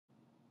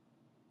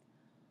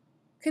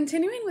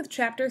Continuing with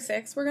Chapter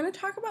 6, we're going to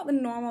talk about the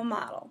normal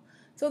model.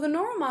 So the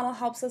normal model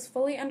helps us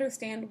fully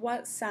understand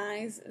what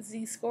size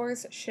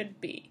z-scores should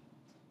be.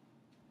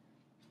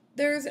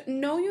 There's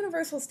no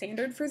universal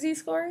standard for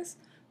z-scores,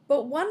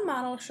 but one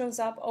model shows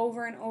up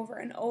over and over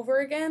and over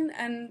again,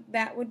 and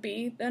that would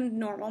be the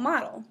normal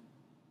model.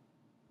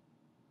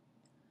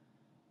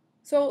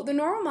 So the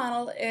normal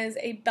model is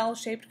a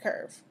bell-shaped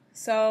curve.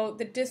 So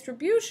the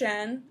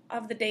distribution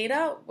of the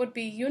data would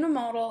be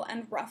unimodal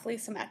and roughly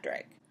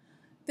symmetric.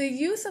 The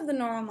use of the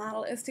normal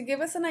model is to give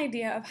us an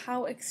idea of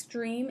how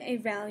extreme a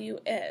value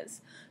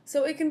is.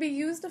 So it can be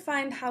used to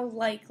find how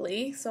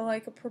likely, so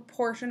like a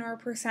proportion or a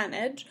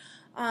percentage,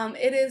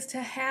 it is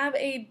to have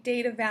a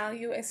data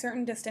value a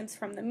certain distance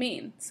from the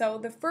mean. So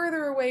the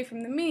further away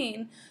from the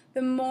mean,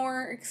 the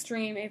more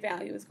extreme a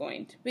value is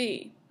going to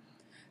be.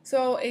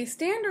 So a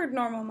standard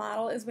normal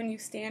model is when you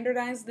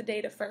standardize the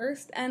data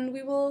first, and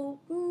we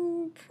will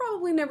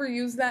probably never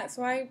use that,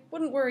 so I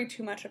wouldn't worry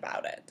too much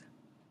about it.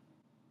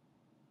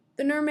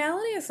 The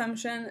normality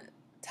assumption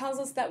tells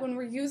us that when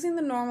we're using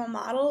the normal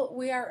model,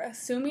 we are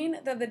assuming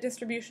that the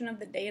distribution of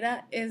the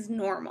data is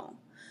normal.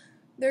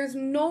 There's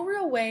no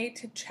real way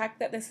to check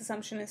that this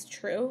assumption is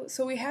true,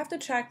 so we have to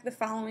check the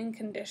following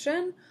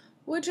condition,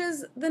 which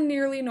is the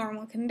nearly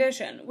normal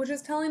condition, which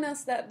is telling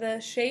us that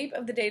the shape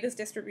of the data's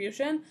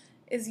distribution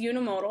is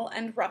unimodal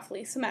and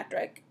roughly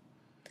symmetric.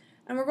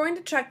 And we're going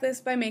to check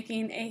this by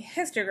making a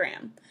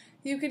histogram.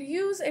 You could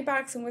use a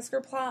box and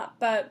whisker plot,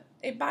 but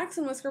a box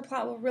and whisker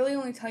plot will really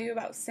only tell you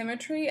about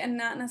symmetry and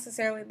not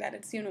necessarily that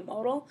it's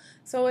unimodal,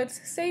 so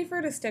it's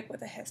safer to stick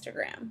with a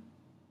histogram.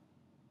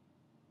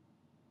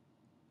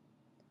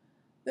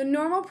 The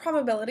normal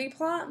probability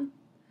plot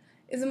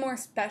is a more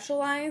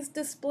specialized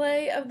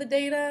display of the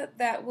data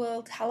that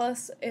will tell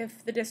us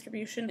if the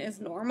distribution is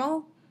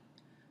normal.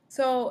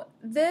 So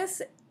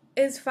this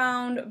is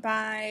found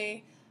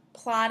by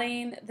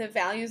plotting the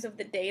values of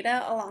the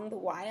data along the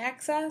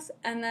y-axis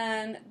and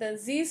then the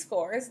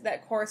z-scores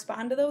that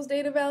correspond to those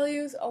data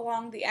values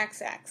along the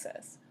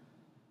x-axis.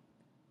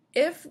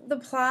 If the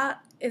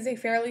plot is a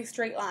fairly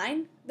straight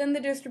line, then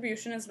the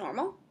distribution is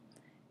normal.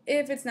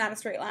 If it's not a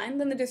straight line,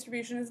 then the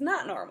distribution is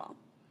not normal.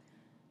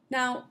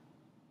 Now,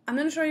 I'm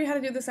going to show you how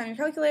to do this on your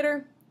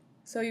calculator,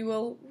 so you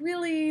will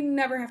really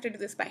never have to do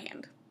this by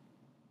hand.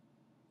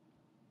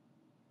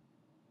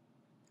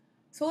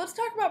 So let's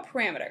talk about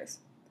parameters.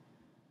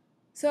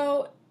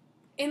 So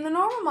in the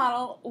normal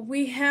model,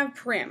 we have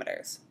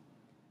parameters.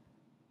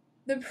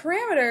 The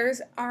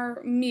parameters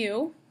are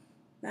mu,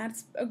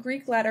 that's a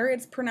Greek letter,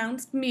 it's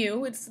pronounced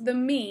mu, it's the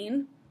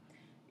mean,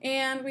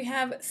 and we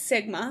have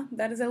sigma,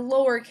 that is a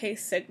lowercase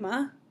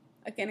sigma,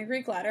 again a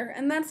Greek letter,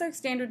 and that's our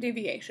standard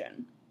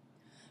deviation.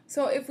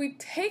 So if we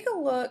take a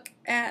look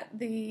at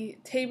the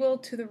table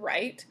to the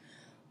right,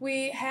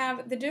 we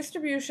have the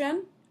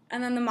distribution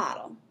and then the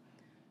model.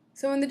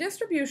 So in the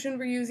distribution,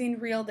 we're using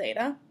real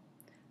data.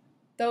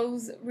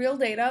 Those real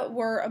data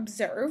were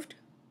observed.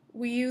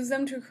 We use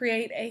them to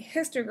create a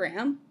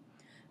histogram,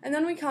 and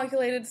then we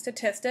calculated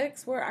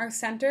statistics where our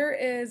center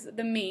is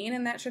the mean,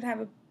 and that should have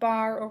a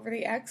bar over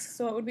the x,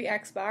 so it would be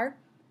x bar.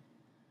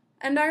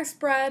 And our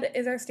spread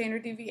is our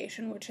standard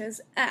deviation, which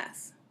is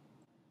s.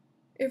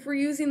 If we're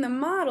using the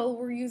model,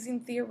 we're using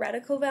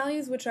theoretical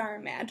values, which are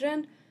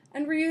imagined,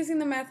 and we're using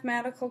the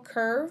mathematical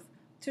curve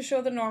to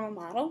show the normal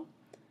model.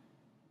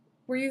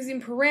 We're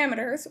using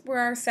parameters where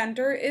our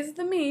center is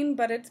the mean,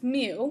 but it's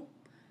mu,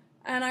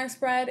 and our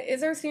spread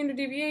is our standard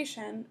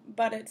deviation,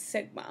 but it's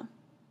sigma.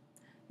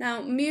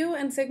 Now, mu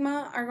and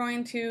sigma are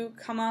going to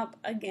come up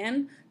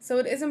again, so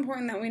it is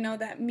important that we know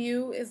that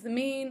mu is the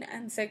mean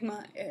and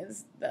sigma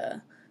is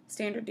the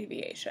standard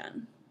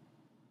deviation.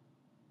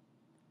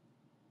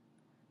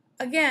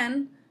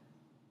 Again,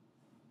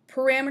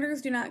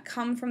 parameters do not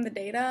come from the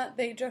data,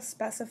 they just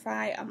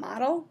specify a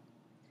model.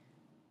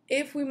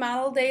 If we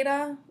model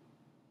data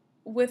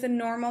with a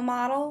normal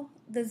model,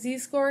 the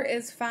z-score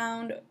is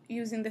found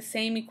using the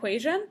same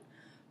equation,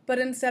 but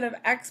instead of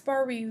x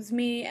bar we use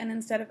me, and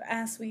instead of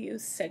s we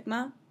use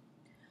sigma.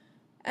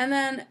 And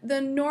then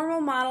the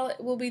normal model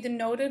will be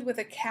denoted with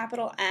a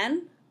capital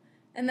N,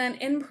 and then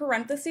in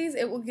parentheses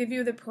it will give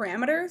you the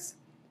parameters,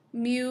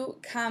 mu,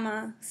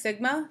 comma,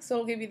 sigma, so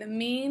it'll give you the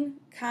mean,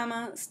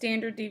 comma,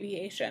 standard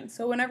deviation.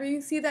 So whenever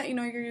you see that, you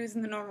know you're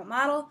using the normal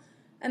model,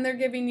 and they're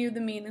giving you the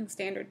mean and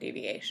standard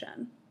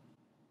deviation.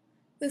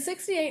 The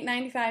 68,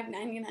 95,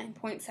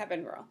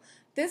 99.7 rule.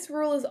 This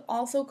rule is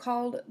also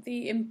called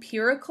the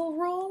empirical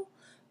rule,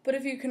 but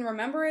if you can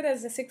remember it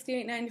as the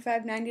 68,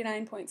 95,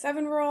 99.7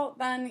 rule,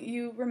 then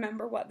you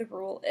remember what the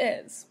rule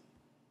is.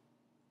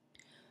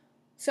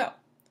 So,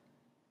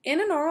 in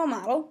a normal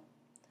model,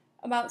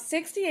 about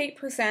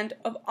 68%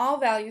 of all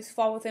values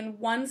fall within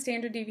one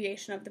standard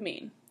deviation of the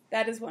mean.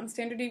 That is one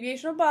standard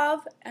deviation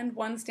above and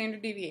one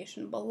standard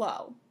deviation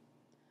below.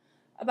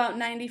 About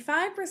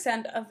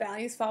 95% of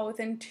values fall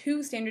within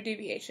two standard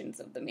deviations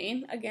of the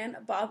mean, again,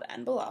 above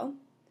and below.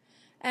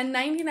 And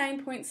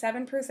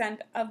 99.7%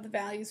 of the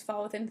values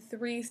fall within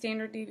three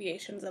standard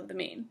deviations of the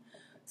mean.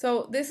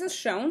 So this is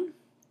shown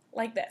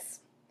like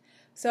this.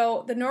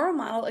 So the normal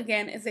model,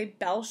 again, is a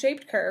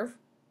bell-shaped curve.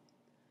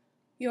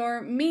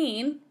 Your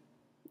mean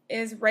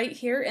is right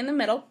here in the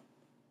middle,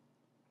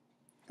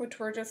 which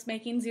we're just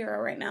making 0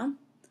 right now.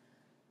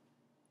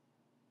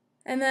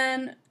 And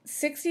then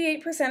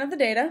 68% of the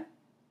data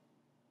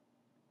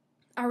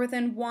are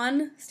within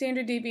 1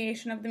 standard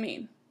deviation of the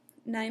mean.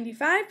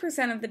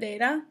 95% of the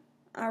data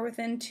are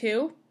within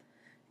 2,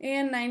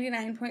 and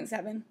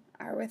 99.7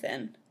 are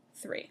within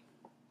 3.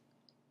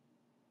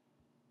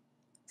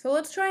 So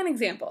let's try an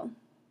example.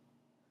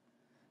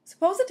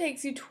 Suppose it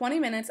takes you 20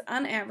 minutes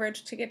on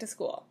average to get to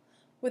school,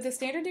 with a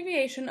standard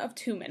deviation of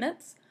 2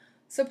 minutes.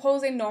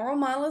 Suppose a normal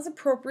model is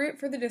appropriate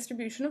for the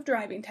distribution of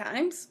driving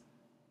times.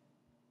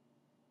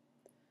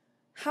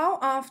 How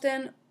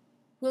often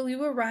will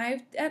you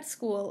arrive at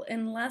school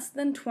in less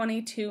than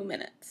 22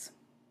 minutes?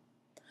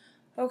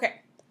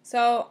 Okay,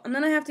 so I'm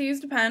going to have to use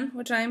the pen,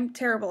 which I'm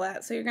terrible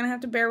at, so you're going to have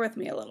to bear with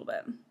me a little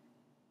bit.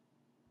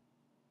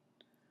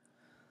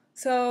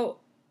 So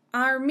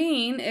our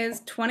mean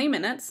is 20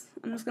 minutes.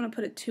 I'm just going to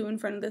put a 2 in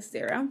front of this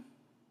 0.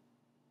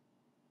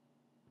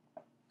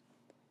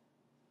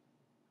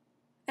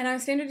 And our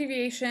standard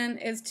deviation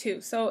is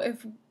 2. So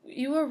if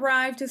you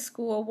arrived to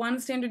school 1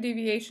 standard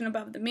deviation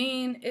above the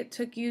mean, it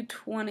took you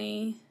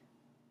 22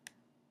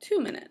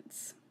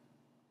 minutes.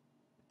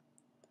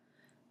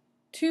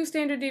 2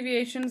 standard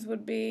deviations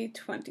would be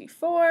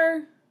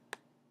 24.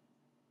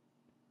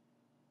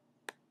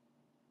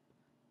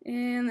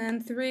 And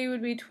then 3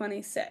 would be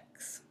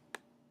 26.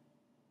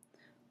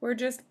 We're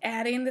just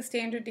adding the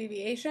standard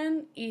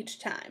deviation each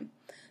time.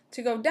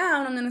 To go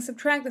down, I'm going to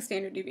subtract the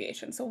standard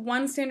deviation. So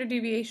 1 standard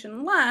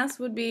deviation less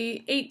would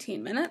be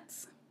 18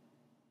 minutes.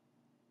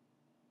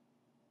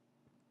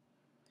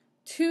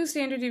 2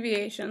 standard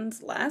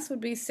deviations less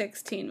would be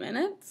 16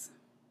 minutes.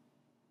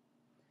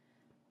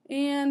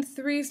 And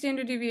 3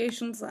 standard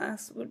deviations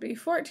less would be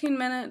 14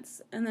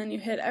 minutes. And then you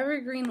hit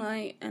every green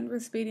light and we're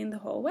speeding the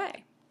whole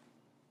way.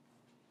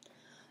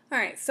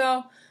 Alright,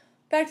 so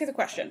back to the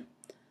question.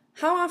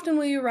 How often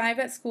will you arrive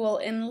at school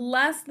in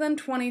less than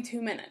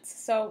 22 minutes?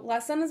 So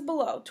less than is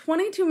below.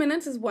 22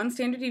 minutes is 1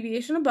 standard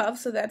deviation above,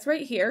 so that's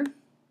right here.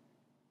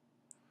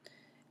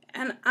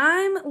 And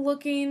I'm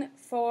looking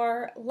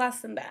for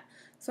less than that.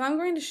 So I'm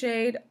going to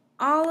shade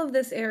all of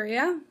this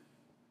area,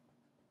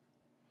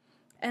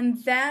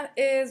 and that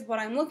is what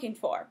I'm looking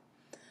for.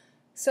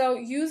 So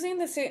using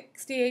the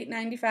 68,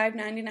 95,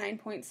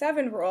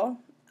 99.7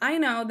 rule, I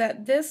know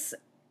that this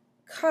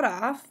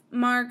cutoff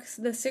marks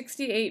the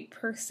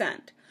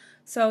 68%.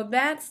 So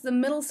that's the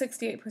middle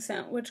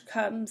 68%, which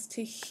comes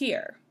to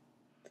here.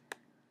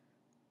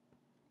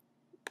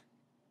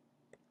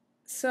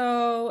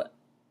 So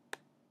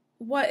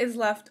what is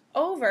left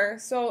over?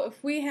 So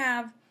if we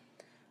have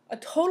a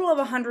total of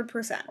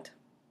 100%,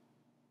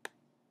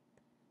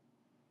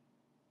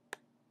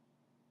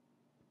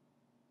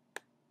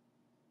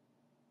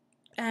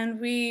 and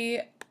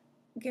we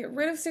get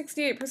rid of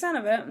 68%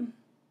 of it,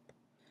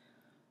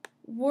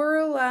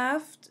 we're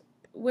left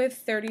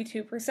with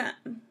 32%.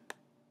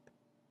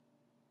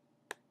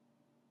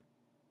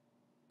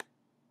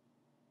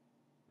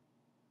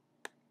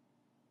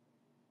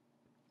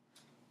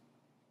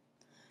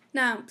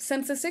 Now,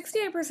 since the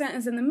 68%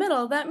 is in the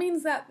middle, that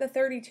means that the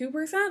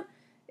 32%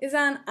 is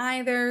on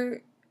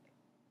either,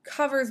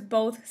 covers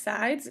both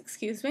sides,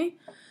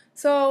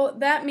 So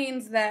that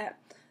means that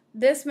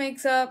this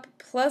makes up,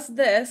 plus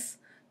this,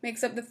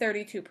 makes up the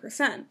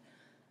 32%.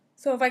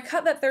 So if I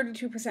cut that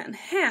 32% in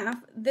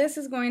half, this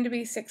is going to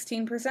be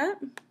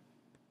 16%.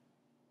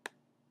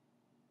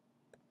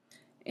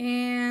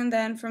 And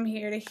then from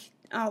here to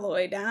all the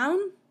way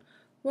down,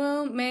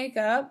 will make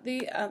up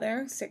the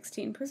other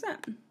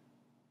 16%.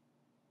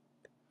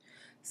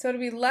 So to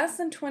be less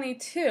than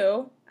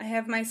 22, I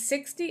have my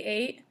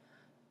 68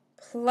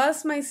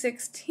 plus my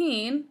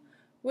 16,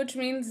 which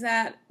means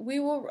that we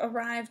will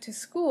arrive to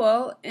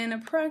school in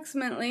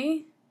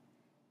approximately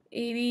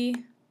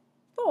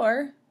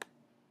 84%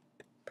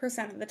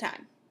 of the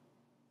time.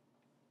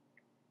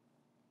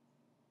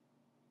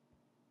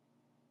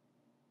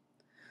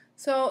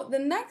 So the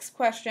next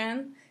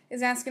question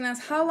is asking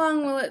us, how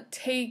long will it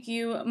take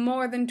you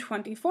more than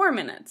 24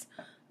 minutes?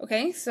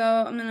 Okay, so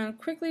I'm going to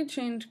quickly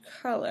change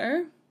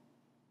color.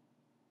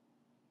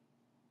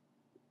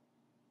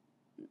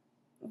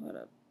 What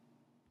a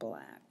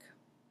black.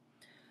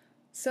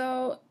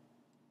 So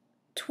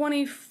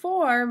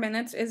 24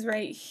 minutes is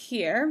right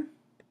here.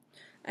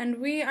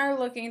 And we are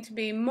looking to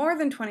be more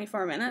than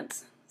 24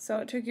 minutes. So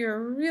it took you a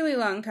really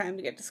long time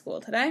to get to school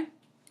today.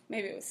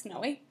 Maybe it was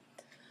snowy.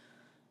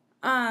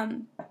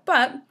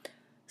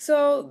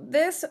 So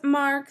this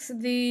marks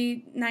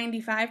the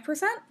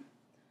 95%.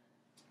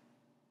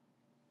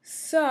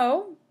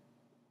 So,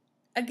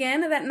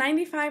 again, that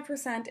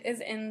 95% is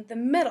in the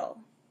middle.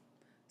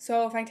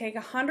 So if I take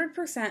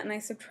 100% and I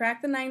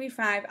subtract the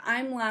 95,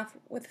 I'm left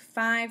with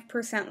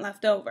 5%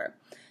 left over.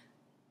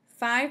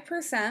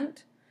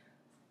 5%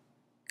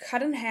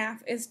 cut in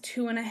half is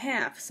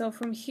 2.5. So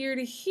from here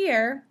to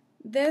here,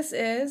 this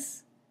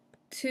is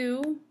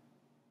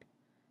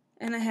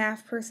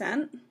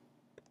 2.5%.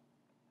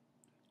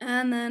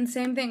 And then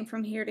same thing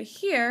from here to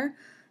here.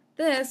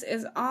 This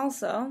is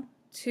also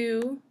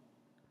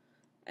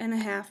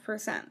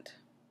 2.5%.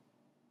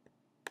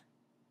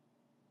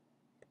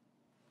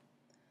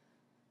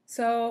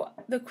 So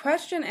the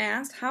question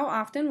asked, how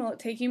often will it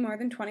take you more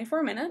than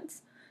 24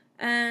 minutes?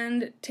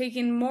 And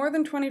taking more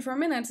than 24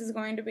 minutes is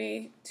going to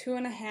be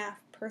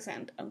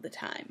 2.5% of the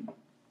time.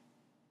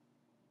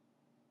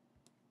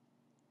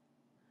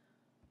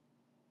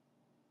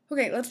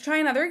 Okay, let's try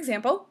another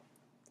example.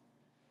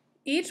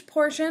 Each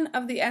portion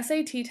of the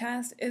SAT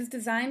test is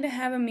designed to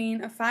have a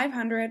mean of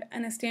 500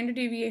 and a standard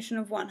deviation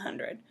of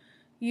 100.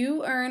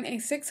 You earn a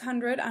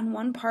 600 on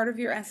one part of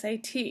your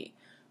SAT.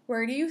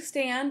 Where do you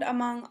stand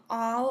among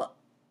all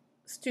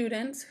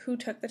students who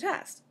took the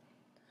test?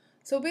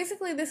 So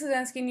basically this is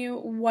asking you,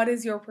 what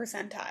is your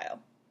percentile?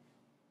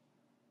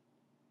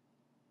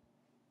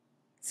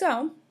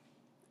 So,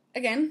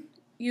 again,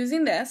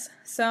 using this,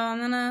 so I'm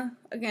going to,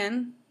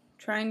 again,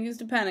 try and use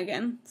the pen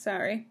again,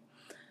 sorry.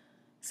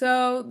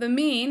 So the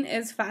mean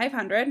is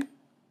 500,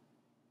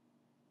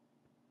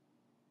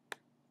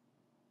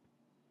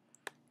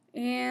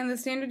 and the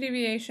standard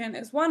deviation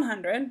is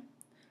 100.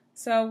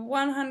 So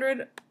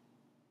 100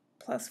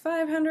 plus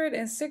 500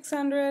 is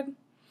 600,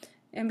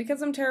 and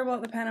because I'm terrible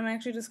at the pen, I'm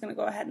actually just going to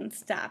go ahead and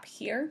stop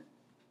here,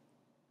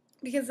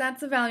 because that's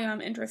the value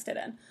I'm interested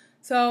in.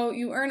 So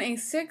you earn a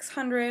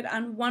 600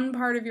 on one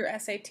part of your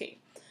SAT.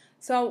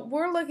 So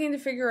we're looking to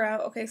figure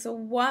out, okay, so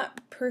what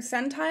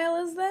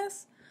percentile is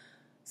this?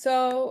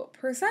 So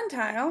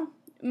percentile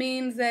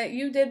means that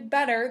you did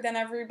better than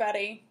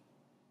everybody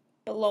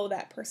below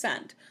that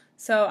percent.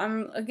 So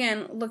I'm,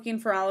 again, looking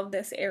for all of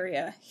this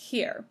area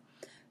here.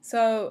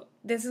 So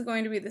this is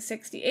going to be the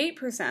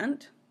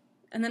 68%.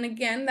 And then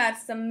again,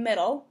 that's the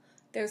middle.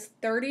 There's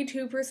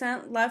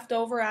 32% left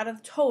over out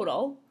of the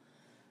total.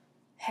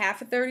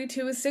 Half of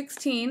 32 is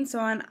 16. So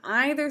on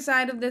either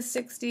side of this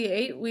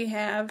 68, we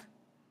have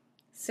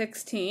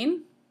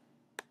 16.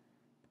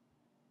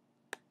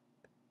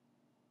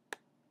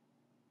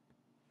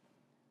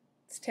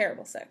 It's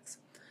terrible 6.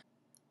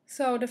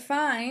 So to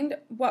find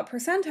what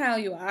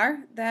percentile you are,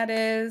 that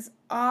is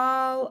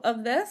all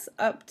of this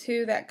up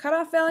to that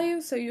cutoff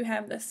value. So you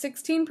have the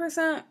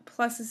 16%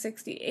 plus the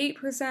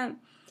 68%.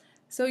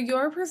 So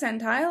your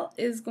percentile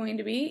is going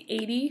to be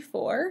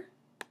 84%.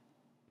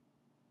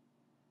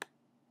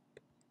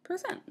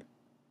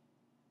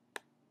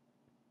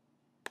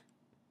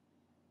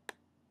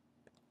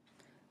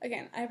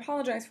 Again, I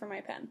apologize for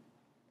my pen.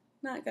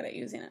 Not good at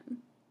using it.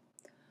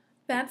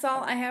 That's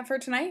all I have for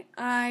tonight.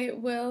 I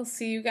will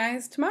see you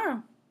guys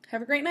tomorrow.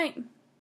 Have a great night.